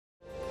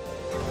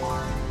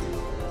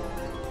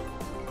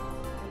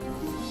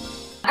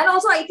And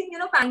also, I think,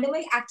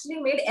 pandemic actually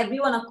made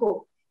everyone a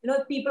cook.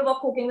 People were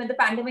cooking when the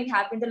pandemic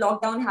happened, the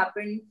lockdown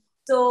happened.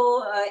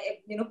 So,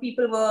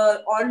 people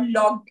were all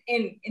locked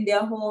in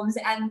their homes,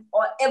 and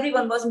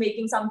everyone was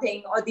making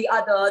something or the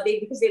other,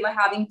 because they were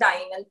having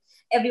time, and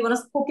everyone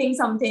was cooking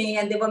something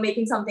and they were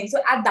making something.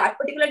 So at that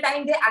particular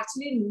time, they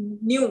actually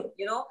knew,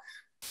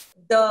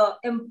 the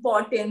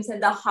importance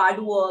and the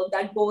hard work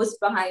that goes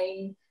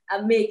behind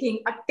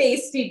making a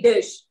tasty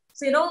dish.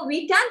 So,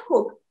 we can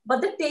cook,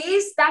 but the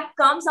taste that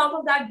comes out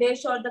of that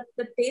dish, or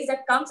the taste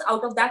that comes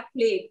out of that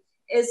plate,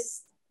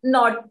 is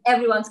not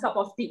everyone's cup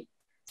of tea.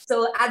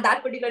 So at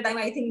that particular time,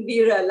 I think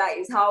we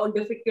realize how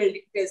difficult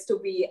it is to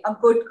be a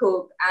good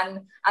cook.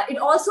 And it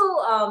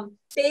also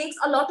takes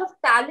a lot of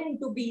talent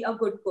to be a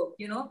good cook.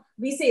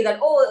 We say that,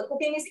 oh,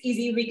 cooking is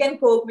easy, we can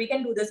cook, we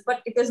can do this,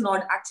 but it is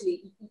not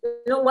actually.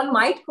 One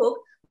might cook,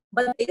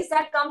 but the taste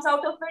that comes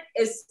out of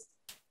it is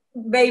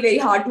very, very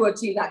hard to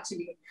achieve,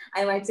 actually.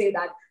 I might say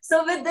that.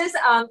 So with this,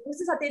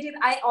 Mr. Satyajeet,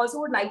 I also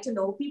would like to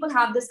know, people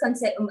have this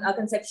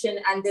conception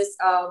and this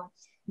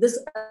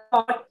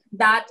thought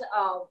that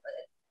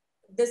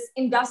this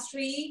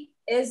industry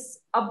is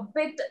a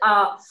bit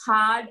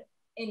hard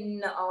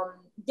in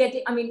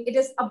getting, it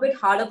is a bit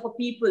harder for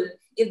people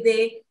if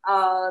they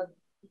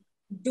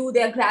do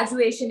their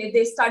graduation, if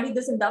they study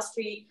this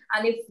industry,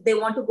 and if they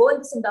want to go in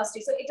this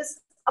industry. So it is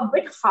a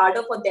bit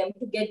harder for them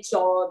to get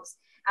jobs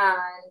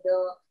and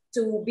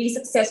to be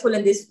successful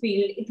in this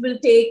field. It will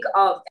take,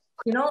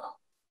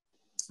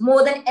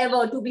 more than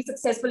ever to be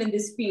successful in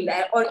this field,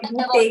 or it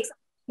will take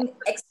something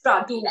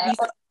extra to be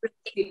successful in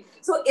this field.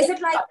 So is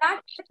it like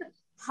that?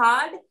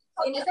 Hard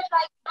in the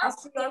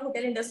industry or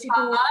hotel industry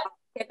to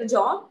get a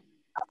job?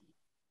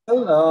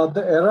 Well,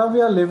 the era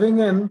we are living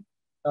in,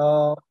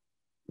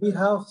 we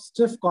have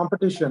stiff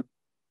competition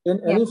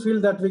in any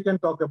field that we can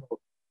talk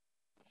about.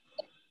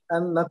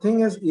 And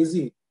nothing is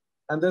easy,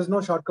 and there's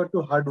no shortcut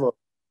to hard work.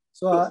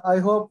 So I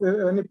hope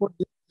when you put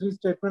these three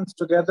statements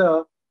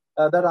together,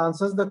 that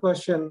answers the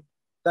question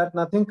that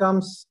nothing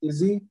comes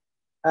easy.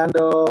 And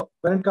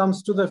when it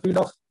comes to the field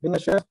of being a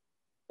chef,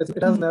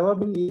 it has never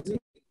been easy,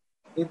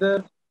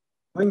 either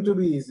going to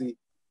be easy.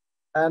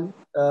 And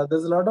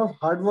there's a lot of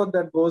hard work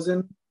that goes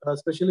in,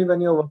 especially when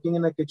you're working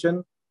in a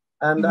kitchen.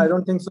 And I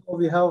don't think so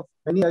we have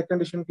many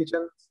air-conditioned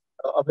kitchens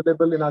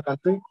available in our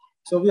country.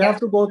 So we have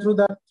to go through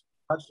that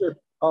hardship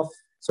of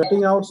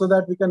setting out so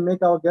that we can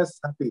make our guests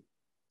happy.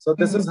 So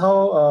this is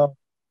how,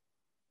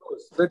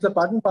 so it's a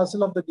part and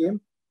parcel of the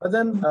game. But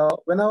then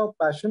when our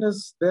passion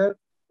is there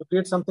to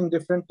create something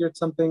different, create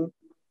something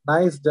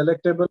nice,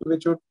 delectable,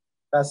 which would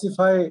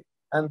pacify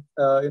and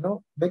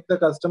make the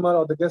customer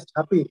or the guest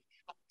happy.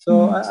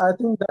 So I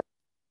think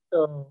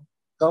that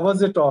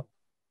covers it all.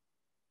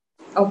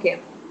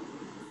 Okay.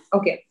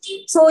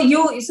 So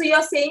you're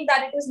saying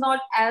that it is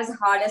not as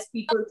hard as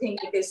people think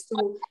it is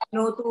to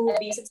to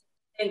be successful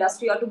in the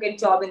industry or to get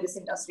job in this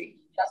industry.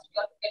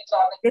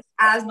 It's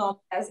as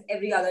normal as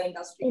every other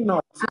industry. No,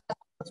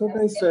 that's what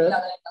I said.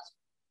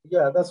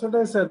 Yeah, that's what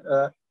I said.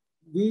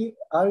 We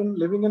are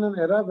living in an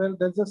era where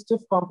there's a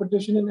stiff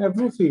competition in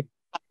every field.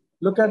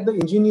 Look at the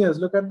engineers,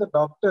 look at the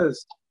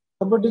doctors.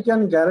 Nobody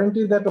can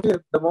guarantee that, okay,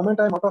 the moment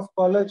I'm out of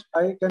college,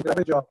 I can get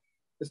a job.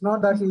 It's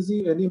not that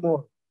easy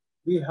anymore.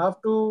 We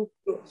have to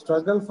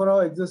struggle for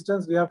our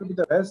existence. We have to be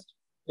the best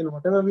in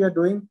whatever we are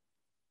doing.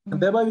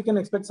 And thereby we can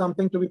expect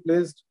something to be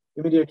placed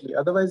immediately.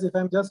 Otherwise, if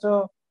I'm just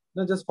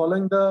just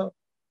following the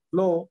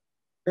flow,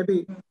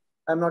 maybe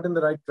I'm not in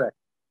the right track.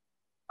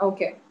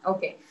 Okay.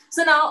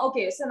 So now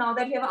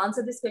that you have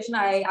answered this question,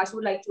 I actually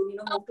would like to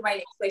move to my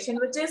next question,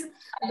 which is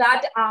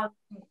that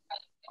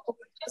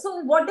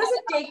so what does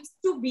it take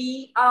to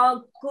be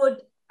a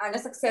good and a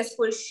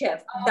successful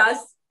chef?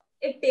 Does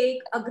it take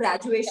a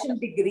graduation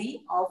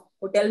degree of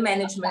hotel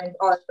management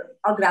or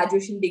a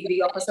graduation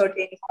degree of a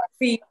certain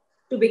field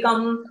to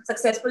become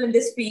successful in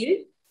this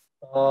field?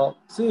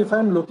 See, if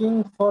I'm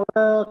looking for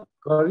a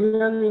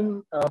career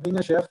in being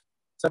a chef,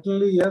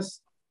 certainly yes.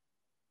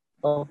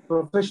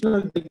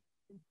 Professional degree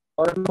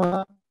or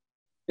diploma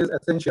is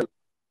essential,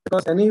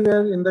 because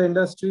anywhere in the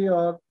industry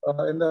or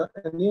in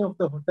any of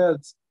the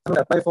hotels, you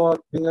can apply for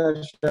being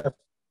a chef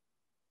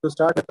to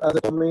start as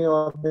a dummy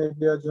or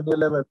maybe a junior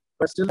level,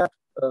 but still that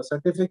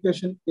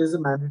certification is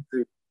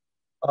mandatory.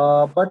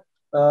 But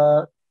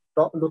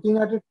looking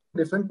at it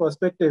different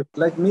perspective,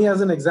 like me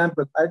as an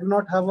example, I do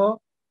not have a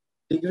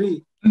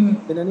degree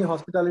in any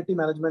hospitality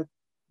management,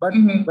 but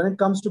when it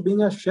comes to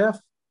being a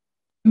chef,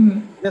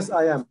 yes,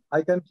 I am.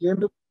 I can claim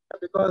to,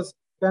 because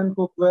I can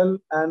cook well,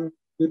 and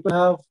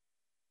people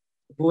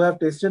who have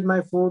tasted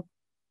my food,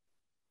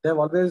 they have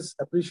always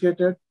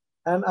appreciated,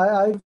 and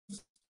I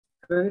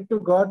credit to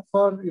God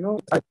for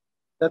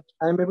that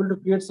I'm able to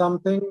create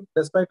something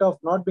despite of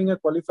not being a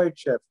qualified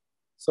chef.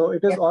 So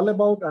it is all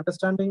about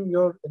understanding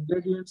your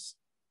ingredients,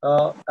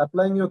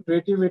 applying your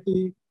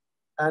creativity,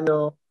 and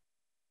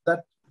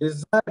that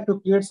desire to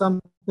create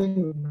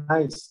something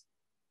nice.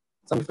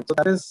 So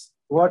that is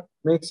what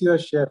makes you a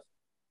chef.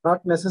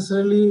 Not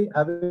necessarily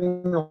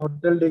having a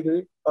hotel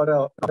degree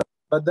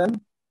but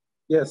then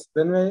yes,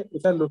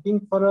 if you're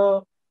looking for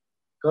a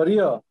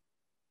career,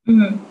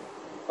 Mm-hmm.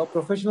 a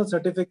professional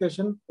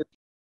certification is